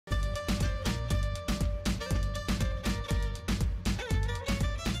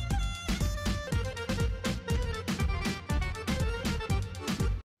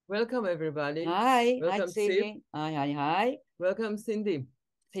Welcome, everybody. Hi, Welcome, Tzili. Hi. Welcome, Cindy.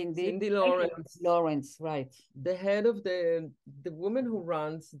 Cindy. Cindy Lawrence. Lawrence, right. The head of the woman who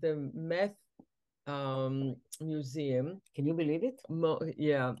runs the Meth Museum. Can you believe it?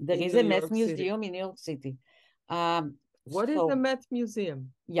 Yeah. There is a Meth Museum in New York City. What is the Meth Museum?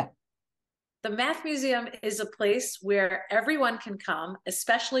 Yeah. The Math Museum is a place where everyone can come,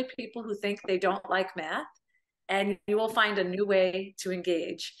 especially people who think they don't like math, and you will find a new way to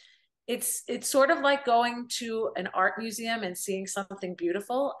engage. It's sort of like going to an art museum and seeing something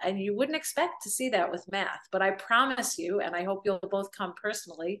beautiful, and you wouldn't expect to see that with math. But I promise you, and I hope you'll both come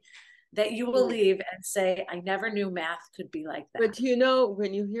personally, that you will leave and say, I never knew math could be like that. But you know,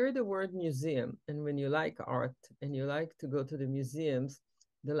 when you hear the word museum and when you like art and you like to go to the museums,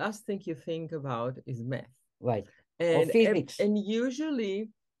 the last thing you think about is math. Right. And or physics. And usually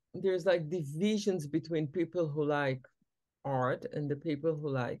there's like divisions between people who like art and the people who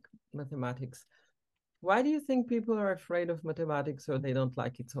like mathematics. Why do you think people are afraid of mathematics or they don't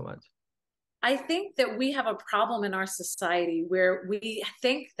like it so much? I think that we have a problem in our society where we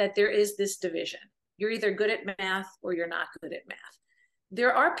think that there is this division. You're either good at math or you're not good at math.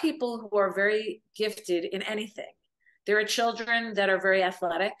 There are people who are very gifted in anything. There are children that are very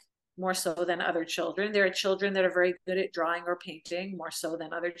athletic, more so than other children. There are children that are very good at drawing or painting, more so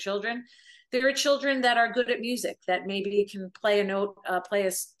than other children. There are children that are good at music, that maybe can play a note, play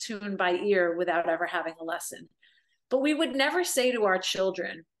a tune by ear without ever having a lesson. But we would never say to our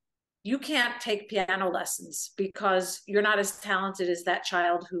children, you can't take piano lessons because you're not as talented as that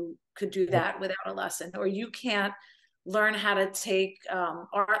child who could do that without a lesson. Or you can't learn how to take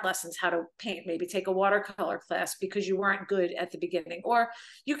art lessons, how to paint, maybe take a watercolor class because you weren't good at the beginning. Or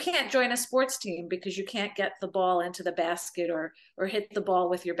you can't join a sports team because you can't get the ball into the basket or hit the ball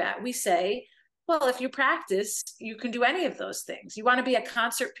with your bat. We say, well, if you practice, you can do any of those things. You want to be a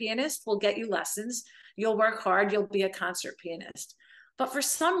concert pianist? We'll get you lessons. You'll work hard. You'll be a concert pianist. But for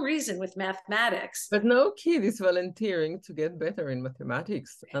some reason with mathematics. But no kid is volunteering to get better in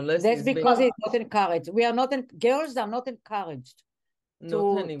mathematics unless that's because it's not encouraged. Girls are not encouraged to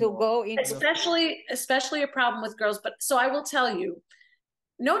go into. Especially a problem with girls. But so I will tell you,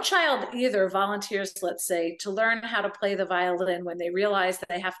 no child either volunteers, let's say, to learn how to play the violin when they realize that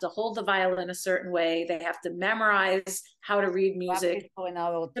they have to hold the violin a certain way. They have to memorize how to read music.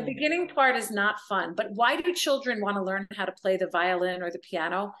 The beginning part is not fun. But why do children want to learn how to play the violin or the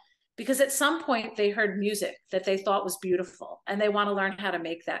piano? Because at some point they heard music that they thought was beautiful and they want to learn how to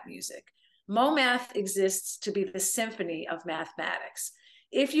make that music. MoMath exists to be the symphony of mathematics.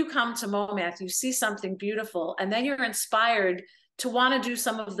 If you come to MoMath, you see something beautiful and then you're inspired to want to do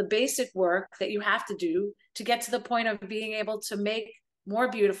some of the basic work that you have to do to get to the point of being able to make more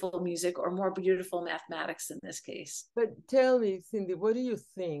beautiful music or more beautiful mathematics in this case. But tell me, Cindy, what do you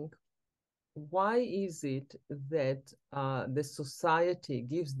think? Why is it that the society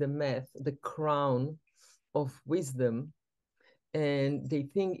gives the math the crown of wisdom, and they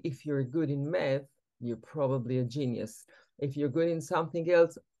think if you're good in math, you're probably a genius. If you're good in something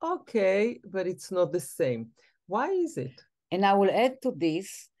else, okay, but it's not the same. Why is it? And I will add to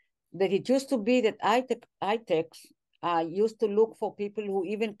this that it used to be that high-tech used to look for people who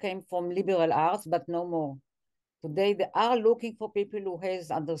even came from liberal arts, but no more. Today, they are looking for people who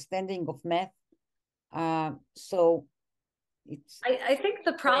has understanding of math. So it's. I think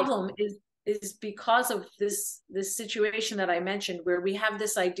the problem is because of this situation that I mentioned, where we have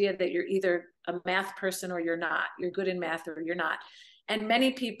this idea that you're either a math person or you're not. You're good in math or you're not. And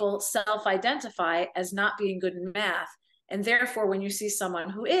many people self-identify as not being good in math. And therefore, when you see someone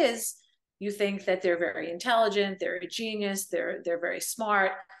who is, you think that they're very intelligent, they're a genius, they're very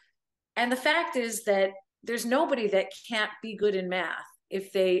smart. And the fact is that there's nobody that can't be good in math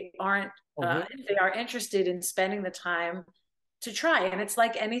if they aren't, if they are interested in spending the time to try. And it's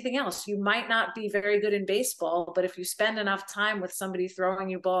like anything else. You might not be very good in baseball, but if you spend enough time with somebody throwing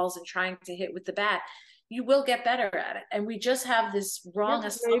you balls and trying to hit with the bat, you will get better at it. And we just have this wrong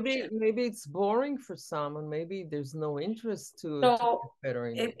assumption. Maybe it's boring for some, and maybe there's no interest to get better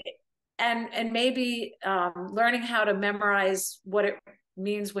in it. And maybe learning how to memorize what it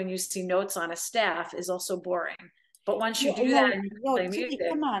means when you see notes on a staff is also boring. But once you do that, and you play music,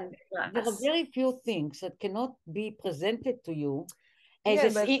 come on. There are very few things that cannot be presented to you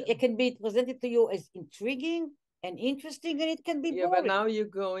as it can be presented to you as intriguing and interesting, and it can be boring. But now you're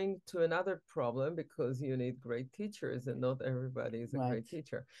going to another problem because you need great teachers, and not everybody is a great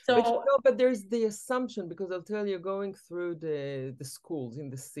teacher. So, but there's the assumption, because I'll tell you, going through the schools in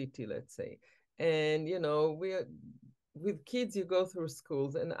the city, let's say, and with kids, you go through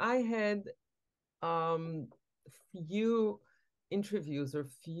schools, and I had few interviews or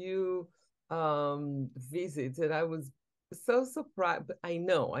few visits, and I was so surprised. But I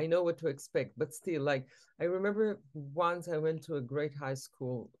know what to expect, but still, like, I remember once I went to a great high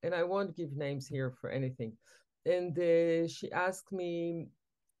school, and I won't give names here for anything, and she asked me,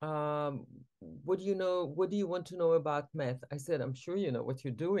 what do you know, what do you want to know about math? I said, I'm sure you know what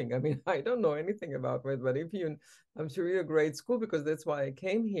you're doing. I mean, I don't know anything about math, but if you, I'm sure you're a great school, because that's why I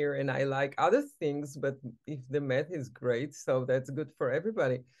came here, and I like other things, but if the math is great, so that's good for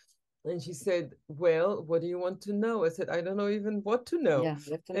everybody. And she said, well, what do you want to know? I said, I don't know even what to know. Yeah,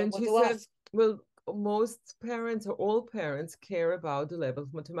 you have to know And what she to said, ask. well, most parents or all parents care about the level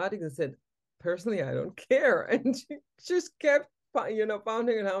of mathematics. I said, personally, I don't care. And she just kept,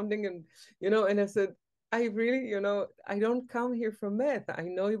 pounding and hounding. And, and I said, I really, I don't come here for math. I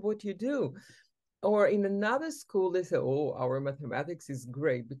know what you do. Or in another school, they say, oh, our mathematics is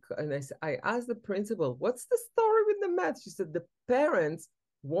great. And I asked the principal, what's the story with the math? She said, the parents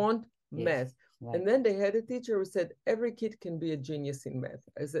want math. Right. And then they had a teacher who said, every kid can be a genius in math.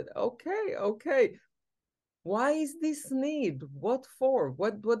 I said, okay. Why is this need? What for?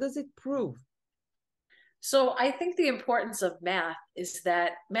 What does it prove? So I think the importance of math is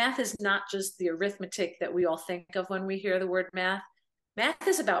that math is not just the arithmetic that we all think of when we hear the word math. Math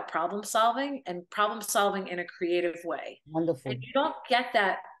is about problem solving, and problem solving in a creative way. Wonderful. And you don't get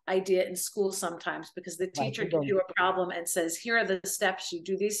that idea in school sometimes, because the teacher gives you a problem and says, here are the steps, you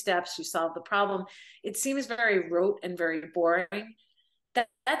do these steps, you solve the problem. It seems very rote and very boring.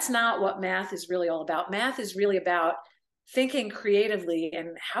 That's not what math is really all about. Math is really about thinking creatively,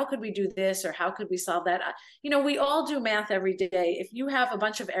 and how could we do this, or how could we solve that? We all do math every day. If you have a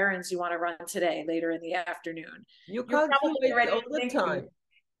bunch of errands you want to run today later in the afternoon, you calculate all the time.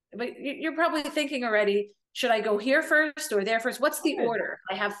 But you're probably thinking already, should I go here first or there first? What's the order?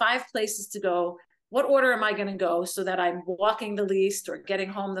 I have 5 places to go. What order am I going to go so that I'm walking the least or getting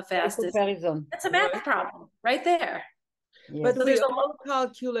home the fastest? That's a math problem right there. Yes. But so we all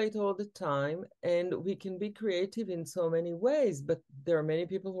calculate all the time, and we can be creative in so many ways, but there are many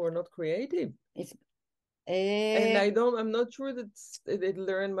people who are not creative. And I'm not sure that they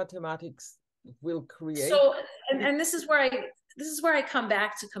learn mathematics will create. So, and this is where I come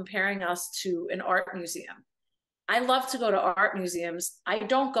back to comparing us to an art museum. I love to go to art museums. I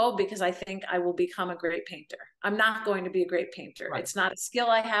don't go because I think I will become a great painter. I'm not going to be a great painter. Right. It's not a skill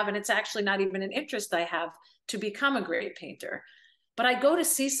I have, and it's actually not even an interest I have to become a great painter. But I go to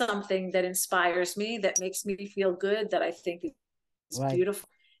see something that inspires me, that makes me feel good, that I think is beautiful.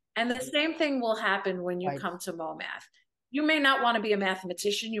 And the same thing will happen when you come to MoMath. You may not want to be a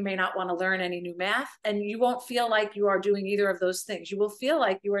mathematician. You may not want to learn any new math, and you won't feel like you are doing either of those things. You will feel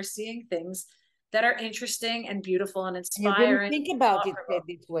like you are seeing things that are interesting and beautiful and inspiring. You think about it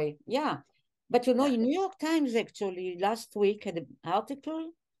this way. Yeah. But in New York Times, actually, last week had an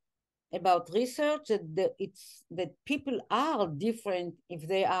article about research that people are different if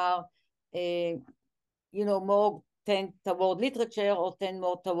they are, more 10 toward literature or 10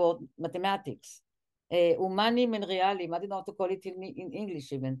 more toward mathematics. Humanim and realim, I don't know how to call it in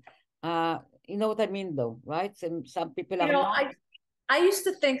English even. You know what I mean, though, right? Some people are not. I used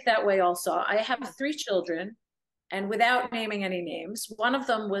to think that way also. I have 3 children, and without naming any names, one of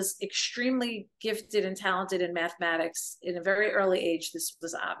them was extremely gifted and talented in mathematics in a very early age. This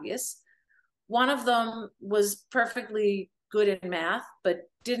was obvious. One of them was perfectly good in math, but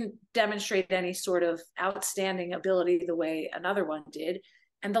didn't demonstrate any sort of outstanding ability the way another one did.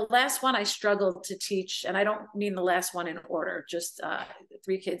 And the last one I struggled to teach, and I don't mean the last one in order, just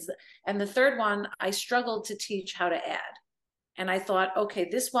 3 kids. And the third one, I struggled to teach how to add. And I thought, okay,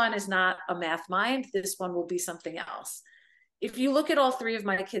 this one is not a math mind. This one will be something else. If you look at all 3 of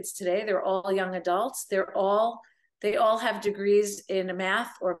my kids today, they're all young adults. They all have degrees in a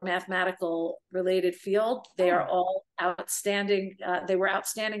math or mathematical related field. They are all outstanding. They were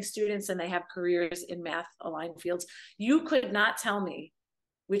outstanding students, and they have careers in math aligned fields. You could not tell me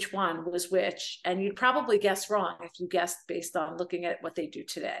which one was which, and you'd probably guess wrong if you guessed based on looking at what they do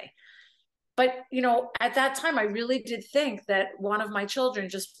today. But, at that time, I really did think that one of my children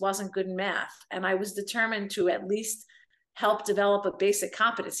just wasn't good in math. And I was determined to at least help develop a basic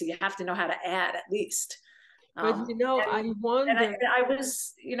competency. You have to know how to add at least. But, I wonder.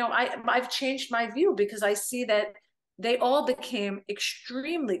 I've changed my view, because I see that they all became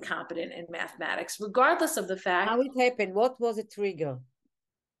extremely competent in mathematics, regardless of the fact. How it happened? What was the trigger?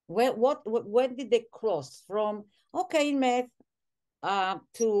 When did they cross from, okay, in math,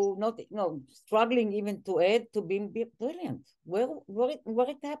 to not struggling even to add, to being brilliant? Where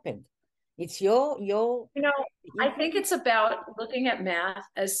it happened? It's your I think it's about looking at math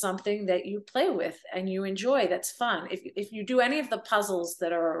as something that you play with and you enjoy. That's fun. If you do any of the puzzles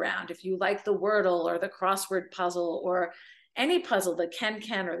that are around, if you like the Wordle or the crossword puzzle or any puzzle, the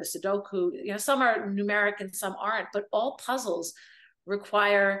Ken or the Sudoku, some are numeric and some aren't, but all puzzles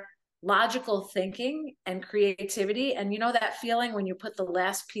require logical thinking and creativity. And that feeling when you put the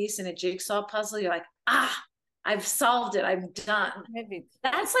last piece in a jigsaw puzzle, you're like, I've solved it. I'm done.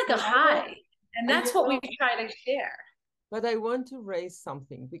 That's like a high. And that's what we try to share. But I want to raise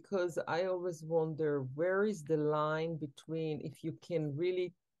something because I always wonder, where is the line between if you can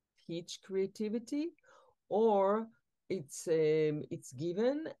really teach creativity or it's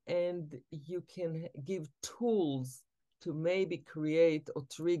given and you can give tools to maybe create or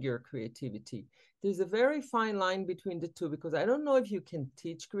trigger creativity. There's a very fine line between the two because I don't know if you can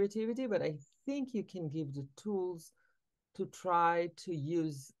teach creativity, but I think you can give the tools to try to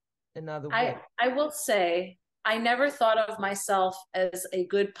use another way. I will say, I never thought of myself as a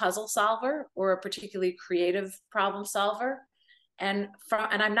good puzzle solver or a particularly creative problem solver. And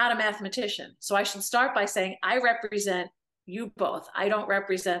I'm not a mathematician. So I should start by saying I represent you both. I don't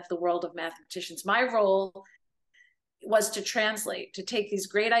represent the world of mathematicians. My role was to translate, to take these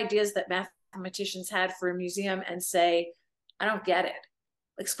great ideas that mathematicians had for a museum and say, I don't get it.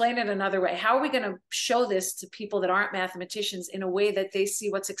 Explain it another way. How are we going to show this to people that aren't mathematicians in a way that they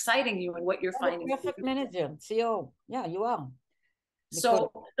see what's exciting you and what you're finding? Perfect manager, CEO. Yeah, you are.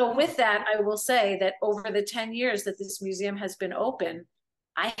 So with that, I will say that over the 10 years that this museum has been open,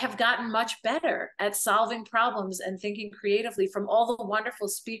 I have gotten much better at solving problems and thinking creatively from all the wonderful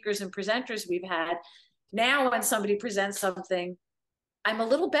speakers and presenters we've had. Now, when somebody presents something, I'm a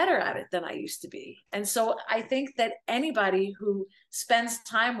little better at it than I used to be. And so I think that anybody who spends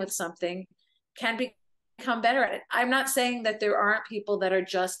time with something can become better at it. I'm not saying that there aren't people that are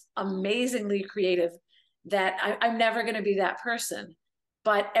just amazingly creative, that I'm never going to be that person.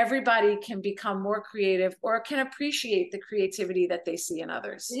 But everybody can become more creative or can appreciate the creativity that they see in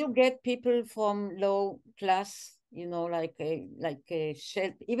others. You get people from low class, like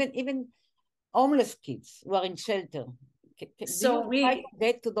shelter, even homeless kids who are in shelter. So we try to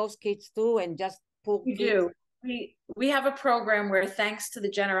get to those kids too, and just poor kids? Do. We have a program where, thanks to the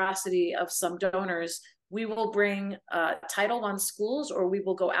generosity of some donors, we will bring Title I schools, or we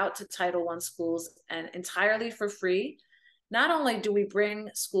will go out to Title I schools and entirely for free. Not only do we bring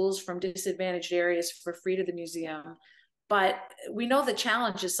schools from disadvantaged areas for free to the museum, but we know the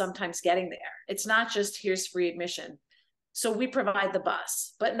challenge is sometimes getting there. It's not just here's free admission. So we provide the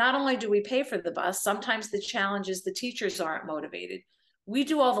bus, but not only do we pay for the bus, sometimes the challenge is the teachers aren't motivated. We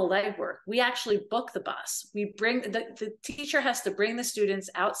do all the legwork. We actually book the bus. We bring the teacher has to bring the students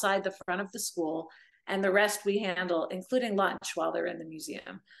outside the front of the school, and the rest we handle, including lunch while they're in the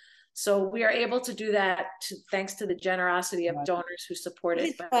museum. So we are able to do that thanks to the generosity of donors who support it.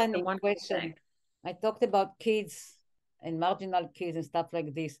 It's funny question. I talked about kids and marginal kids and stuff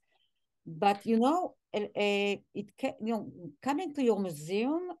like this, but it can, coming to your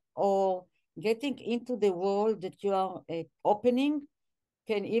museum or getting into the world that you are opening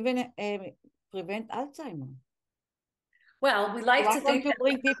can even prevent Alzheimer. Well, we like to think to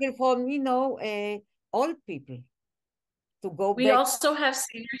bring people from old people to go. We also have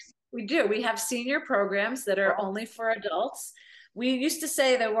seniors. We do. We have senior programs that are only for adults. We used to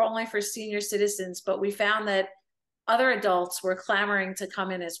say that we're only for senior citizens, but we found that other adults were clamoring to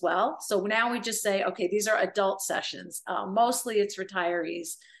come in as well. So now we just say, okay, these are adult sessions. Mostly it's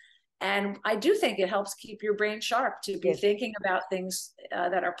retirees. And I do think it helps keep your brain sharp to be thinking about things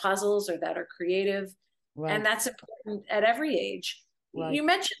that are puzzles or that are creative. Right. And that's important at every age. Right. You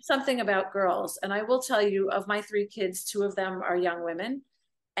mentioned something about girls, and I will tell you, of my 3 kids, 2 of them are young women.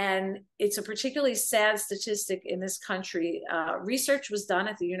 And it's a particularly sad statistic in this country. Research was done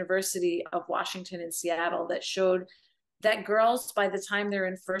at the University of Washington in Seattle that showed that girls, by the time they're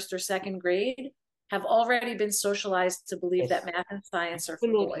in 1st or 2nd grade, have already been socialized to believe that math and science are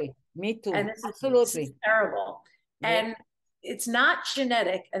for boys. Me too. And this is terrible. And it's not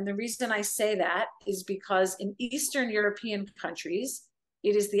genetic. And the reason I say that is because in Eastern European countries,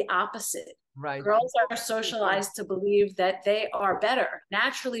 it is the opposite. Right. Girls are socialized to believe that they are better,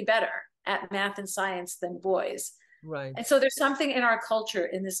 naturally better at math and science than boys. Right. And so there's something in our culture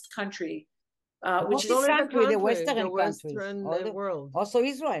in this country, which is the Western world. Also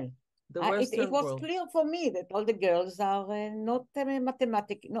Israel. It was clear for me that all the girls are not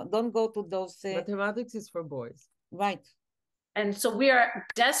mathematics. No, don't go to those. Mathematics is for boys. Right. And so we are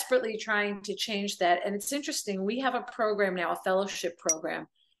desperately trying to change that. And it's interesting. We have a program now, a fellowship program.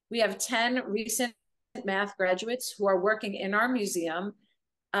 We have 10 recent math graduates who are working in our museum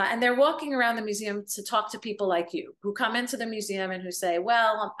And they're walking around the museum to talk to people like you who come into the museum and who say,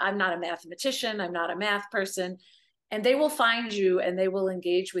 well, I'm not a mathematician, I'm not a math person. And they will find you and they will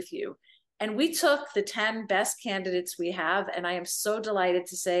engage with you. And we took the 10 best candidates we have, and I am so delighted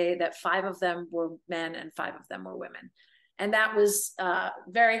to say that 5 of them were men and 5 of them were women. And that was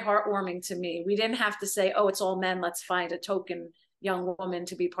very heartwarming to me. We didn't have to say, oh, it's all men, let's find a token young woman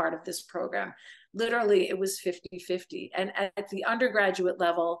to be part of this program. Literally, it was 50-50. And at the undergraduate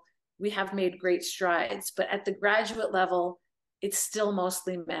level, we have made great strides. But at the graduate level, it's still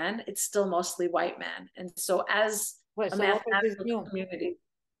mostly men. It's still mostly white men. And so as a mathematical community,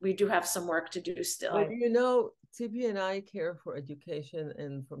 we do have some work to do still. Well, you know, Tzipi and I care for education,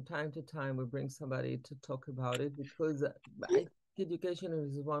 and from time to time we bring somebody to talk about it, because I think education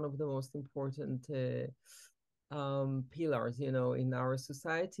is one of the most important pillars, you know, in our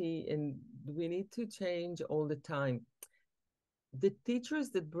society, and we need to change all the time. The teachers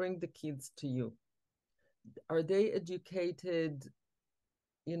that bring the kids to you, are they educated,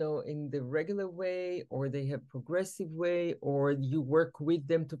 you know, in the regular way, or they have progressive way, or you work with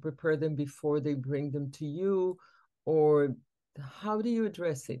them to prepare them before they bring them to you, or how do you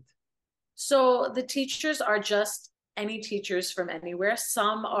address it? So the teachers are just any teachers from anywhere.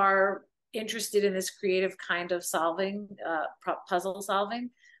 Some are interested in this creative kind of solving, puzzle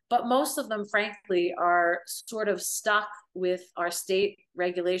solving, but most of them, frankly, are sort of stuck with our state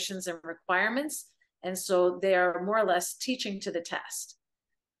regulations and requirements. And so they are more or less teaching to the test.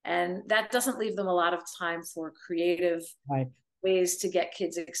 And that doesn't leave them a lot of time for creative ways to get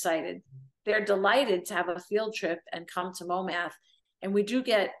kids excited. They're delighted to have a field trip and come to MoMath. And we do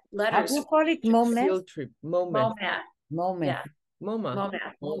get letters. How do you call it? MoMath? Field trip. MoMath. MoMath. Yeah.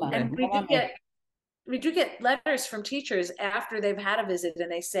 MoMath. And we do get letters from teachers after they've had a visit,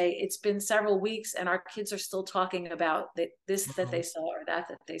 and they say it's been several weeks and our kids are still talking about this that they saw, or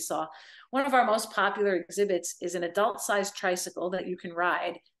that they saw. One of our most popular exhibits is an adult-sized tricycle that you can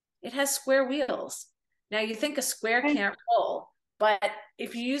ride. It has square wheels. Now you think a square can't roll, but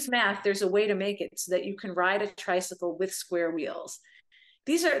if you use math, there's a way to make it so that you can ride a tricycle with square wheels.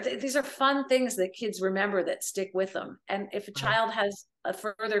 These are fun things that kids remember, that stick with them. And if a child has a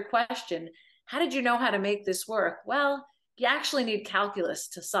further question, how did you know how to make this work? Well, you actually need calculus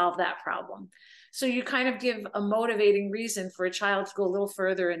to solve that problem. So you kind of give a motivating reason for a child to go a little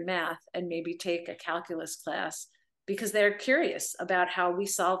further in math and maybe take a calculus class, because they're curious about how we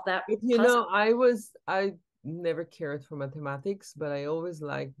solve that puzzle. You know, I never cared for mathematics, but I always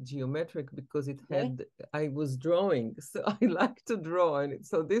liked geometric because it had, I was drawing, so I like to draw. And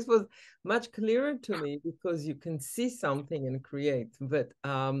so this was much clearer to me because you can see something and create. But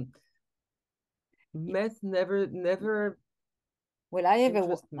math never. Well, I have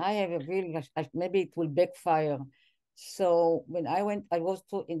a really, maybe it will backfire. So when I was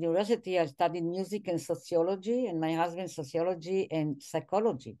to university, I studied music and sociology, and my husband sociology and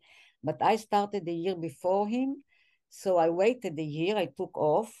psychology. But I started the year before him. So I waited a year, I took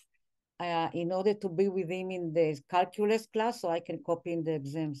off in order to be with him in the calculus class so I can copy in the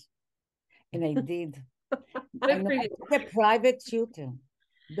exams. And I did. I took a private tutor.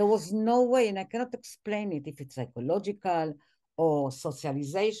 There was no way, and I cannot explain it, if it's psychological or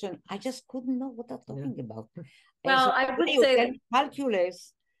socialization. I just couldn't know what they're talking about. Well, so I would say that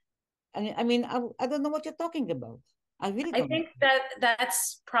calculus, I mean, I don't know what you're talking about. I think that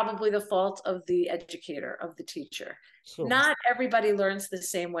that's probably the fault of the educator, of the teacher. Sure. Not everybody learns the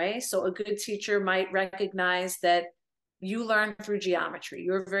same way. So a good teacher might recognize that you learn through geometry.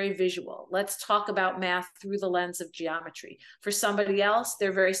 You're very visual. Let's talk about math through the lens of geometry. For somebody else,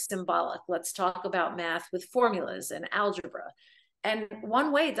 they're very symbolic. Let's talk about math with formulas and algebra. And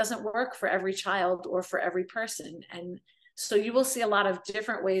one way doesn't work for every child or for every person. And so you will see a lot of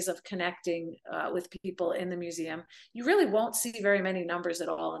different ways of connecting with people in the museum. You really won't see very many numbers at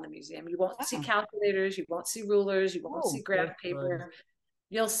all in the museum. You won't see calculators, you won't see rulers, you won't see graph paper.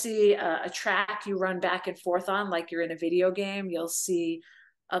 You'll see a track you run back and forth on like you're in a video game. You'll see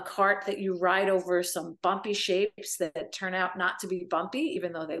a cart that you ride over some bumpy shapes that turn out not to be bumpy,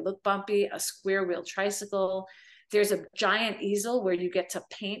 even though they look bumpy, a square wheel tricycle. There's a giant easel where you get to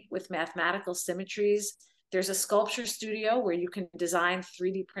paint with mathematical symmetries. There's a sculpture studio where you can design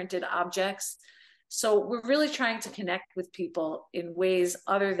 3D printed objects. So we're really trying to connect with people in ways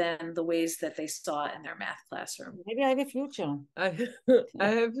other than the ways that they saw in their math classroom. Maybe I have a future. I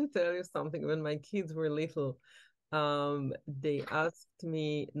have to tell you something. When my kids were little, they asked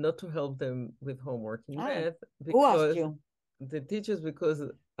me not to help them with homework in math because the teachers, because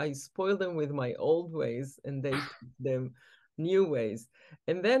I spoiled them with my old ways and they teach them new ways.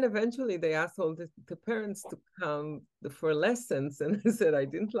 And then eventually they asked all the parents to come for lessons. And I said, I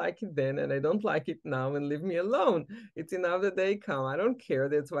didn't like it then and I don't like it now, and leave me alone. It's enough that they come. I don't care.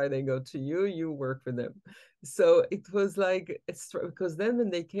 That's why they go to you. You work for them. So it was like, because then when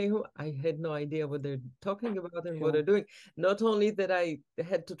they came home, I had no idea what they're talking about and what they're doing. Not only that I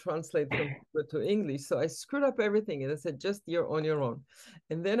had to translate from Hebrew to English, so I screwed up everything. And I said, just you're on your own.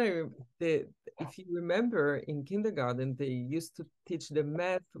 And then if you remember in kindergarten, they used to teach the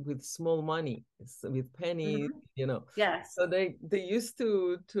math with small money, with pennies, you know. Yes. So they used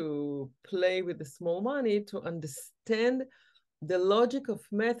to play with the small money to understand the logic of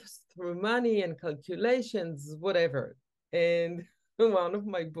math through money and calculations, whatever. And one of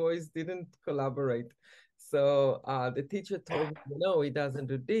my boys didn't collaborate. So the teacher told me, no, he doesn't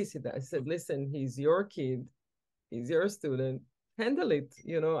do this. I said, listen, he's your kid. He's your student. Handle it.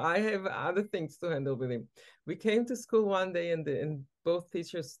 You know, I have other things to handle with him. We came to school one day and both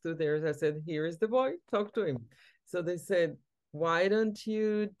teachers stood there. I said, here is the boy, talk to him. So they said, why don't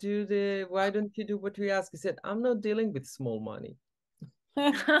you do what we ask? He said, I'm not dealing with small money.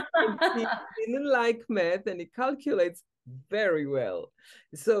 He didn't like math and he calculates very well.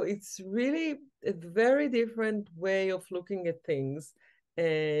 So it's really a very different way of looking at things.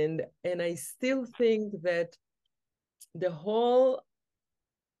 And I still think that the whole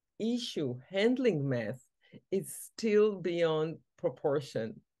issue handling math is still beyond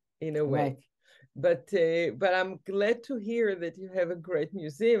proportion in a way. Right. But I'm glad to hear that you have a great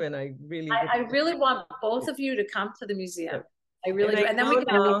museum, and I really want both of you to come to the museum. Yeah. I really do. And then we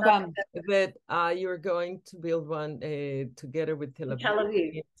can come that you're going to build one together with Tel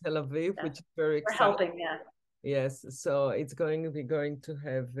Aviv, yeah. which is very exciting. We're helping, yeah. Yes, so it's going to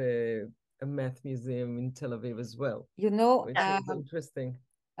have a math museum in Tel Aviv as well. You know, which is interesting.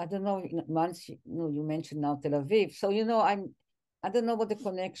 I don't know. Once you mentioned now Tel Aviv, so I don't know what the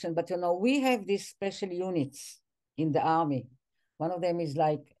connection, but we have these special units in the army. One of them is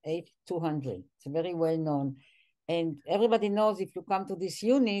like 8200. It's very well known. And everybody knows if you come to this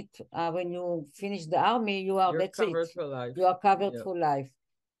unit, when you finish the army, you're covered for life. You are covered for life.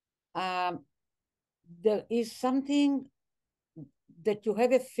 There is something that you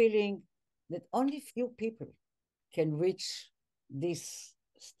have a feeling that only few people can reach this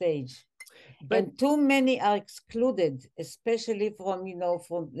stage. And too many are excluded, especially from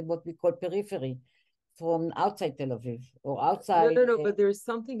what we call periphery, from outside Tel Aviv or outside. No, but there's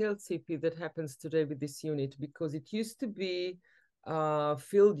something else, Tzipi, that happens today with this unit, because it used to be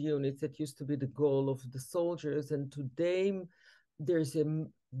field units that used to be the goal of the soldiers, and today there's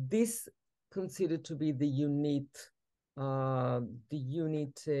this considered to be the unit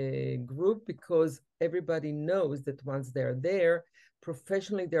group, because everybody knows that once they're there,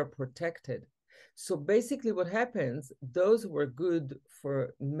 professionally they're protected. So basically what happens, those who are good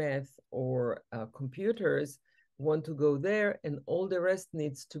for math or computers want to go there, and all the rest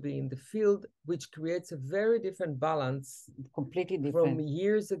needs to be in the field, which creates a very different balance, completely different from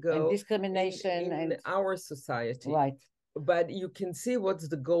years ago, and discrimination in our society. Right. But you can see what's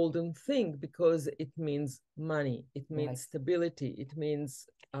the golden thing, because it means money, it means stability, it means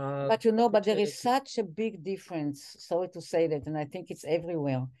but but there is such a big difference, sorry to say that, and I think it's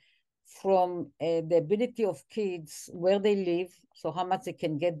everywhere, from the ability of kids, where they live, so how much they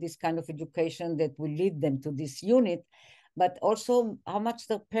can get this kind of education that will lead them to this unit, but also how much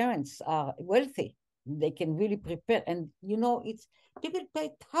their parents are wealthy. They can really prepare. And it's people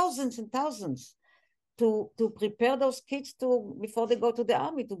pay thousands and thousands to prepare those kids before they go to the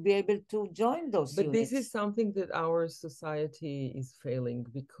army, to be able to join those units. This is something that our society is failing,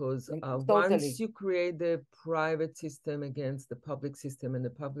 because once you create the private system against the public system, and the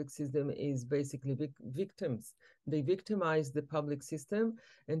public system is basically victims, they victimize the public system,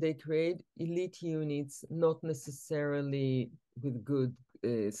 and they create elite units, not necessarily with good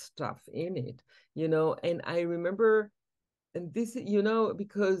stuff in it, and I remember, and this,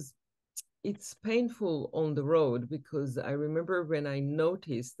 because it's painful on the road, because I remember when I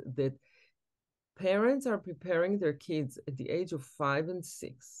noticed that parents are preparing their kids at the age of 5 and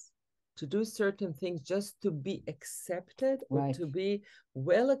 6 to do certain things just to be accepted, or to be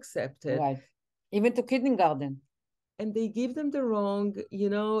well accepted. Right. Even to kindergarten. And they give them the wrong,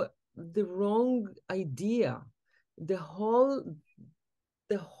 the wrong idea. The whole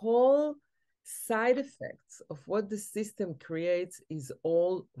side effects of what the system creates is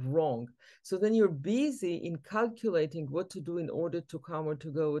all wrong. So then you're busy in calculating what to do in order to come or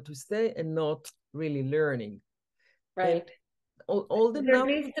to go or to stay, and not really learning. Right. And all the there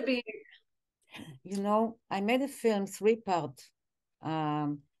needs to be. I made a film, 3-part,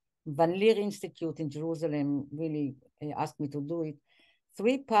 Van Leer Institute in Jerusalem, really asked me to do it.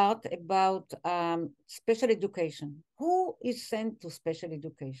 3 part about special education. Who is sent to special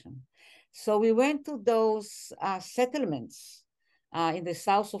education? So we went to those settlements in the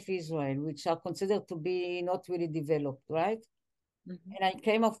south of Israel, which are considered to be not really developed, right? Mhm. And I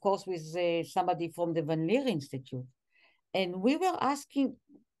came, of course, with somebody from the Van Leer Institute. And we were asking,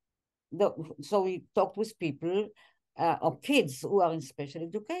 so we talked with people or kids who are in special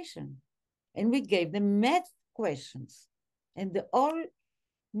education. And we gave them math questions. And they all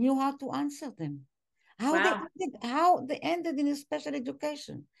knew how to answer them. Wow. How they ended in a special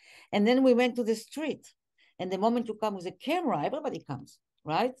education. And then we went to the street. And the moment you come with a camera, everybody comes,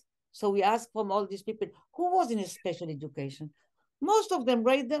 right? So we asked from all these people, who was in a special education? Most of them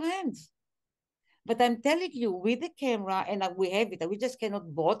raised their hands. But I'm telling you, with the camera, and we have it, we just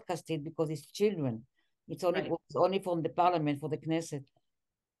cannot broadcast it because it's children. It's only, Right. it's only from the parliament, for the Knesset.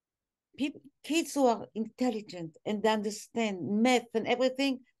 Kids who are intelligent and understand math and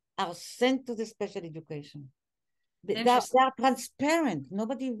everything are sent to the special education. They are transparent.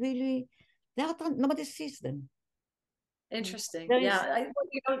 Nobody really, nobody sees them. Interesting. There Yeah. is,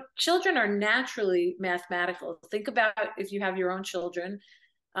 Children are naturally mathematical. Think about if you have your own children.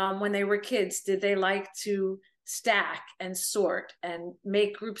 When they were kids, did they like to stack and sort and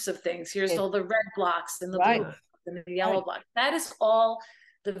make groups of things? Here's all the red blocks and the blue blocks and the yellow blocks. That is all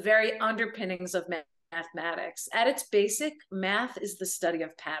the very underpinnings of mathematics. At its basic, math is the study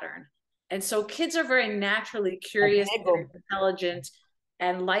of pattern. And so kids are very naturally curious and intelligent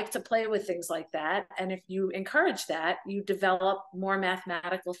and like to play with things like that. And if you encourage that, you develop more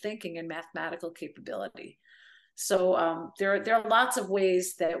mathematical thinking and mathematical capability. So there are lots of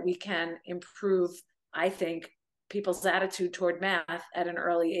ways that we can improve, I think, people's attitude toward math at an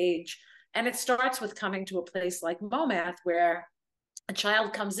early age. And it starts with coming to a place like MoMath, where a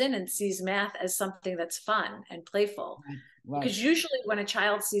child comes in and sees math as something that's fun and playful. Right. Because usually when a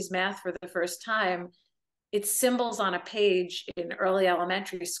child sees math for the first time, it's symbols on a page in early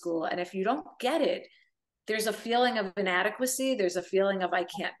elementary school. And if you don't get it, there's a feeling of inadequacy. There's a feeling of I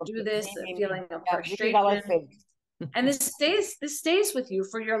can't do this, a feeling of frustration. And this stays with you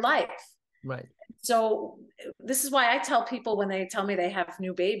for your life. Right. So this is why I tell people when they tell me they have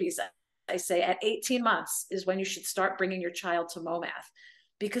new babies, I say at 18 months is when you should start bringing your child to MoMath,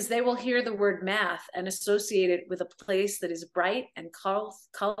 because they will hear the word math and associate it with a place that is bright and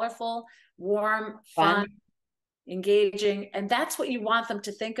colorful, warm, fun, engaging. And that's what you want them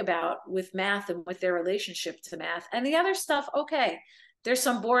to think about with math and with their relationship to math. And the other stuff, okay, there's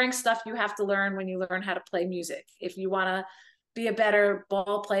some boring stuff you have to learn when you learn how to play music. If you want to be a better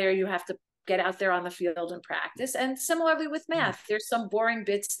ball player, you have to get out there on the field and practice. And similarly with math, there's some boring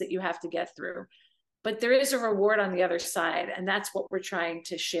bits that you have to get through. But there is a reward on the other side. And that's what we're trying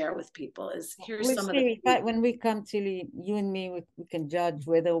to share with people is here's some of the... When we come, Tzili, you and me, we can judge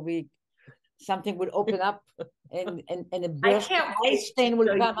whether something will open up and a burst of Einstein will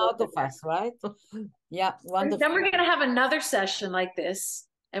come out of us, right? Yeah, wonderful. Then we're going to have another session like this,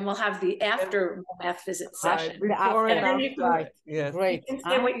 and we'll have the after math visit session. Before and after. You can, yes. Great. You can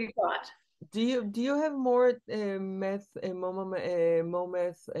say what you thought. Do you have more math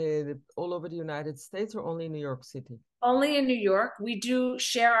MoMath all over the United States or only in New York City? Only in New York. We do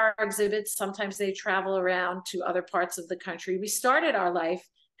share our exhibits. Sometimes they travel around to other parts of the country. We started our life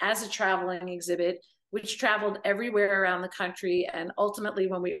as a traveling exhibit, which traveled everywhere around the country. And ultimately,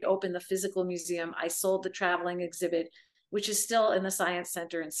 when we opened the physical museum, I sold the traveling exhibit, which is still in the Science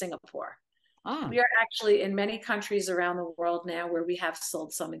Center in Singapore. We are actually in many countries around the world now where we have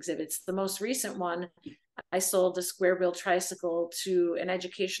sold some exhibits. The most recent one, I sold a square wheel tricycle to an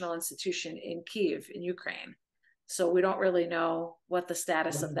educational institution in Kyiv in Ukraine. So we don't really know what the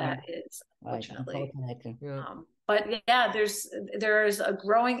status of that is, unfortunately. But yeah, there is a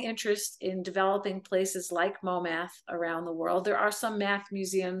growing interest in developing places like MoMath around the world. There are some math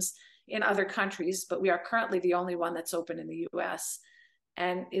museums in other countries, but we are currently the only one that's open in the US.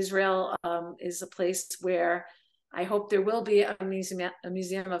 And Israel is a place where I hope there will be a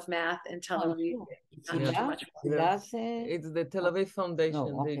museum of math in Tel Aviv. It's the Tel Aviv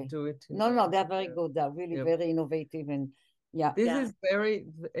Foundation. They do it. No, they're very good. They're really very innovative. And this is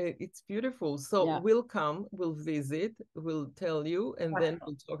it's beautiful. So we'll come, we'll visit, we'll tell you, and then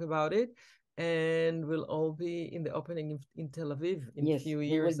we'll talk about it. And we'll all be in the opening in Tel Aviv in a few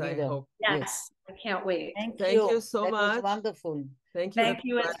years, I hope. Yes, I can't wait. Thank you so much. That was wonderful. Thank you. Thank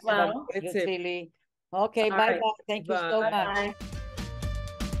you as well. Okay, bye-bye. Thank you so much.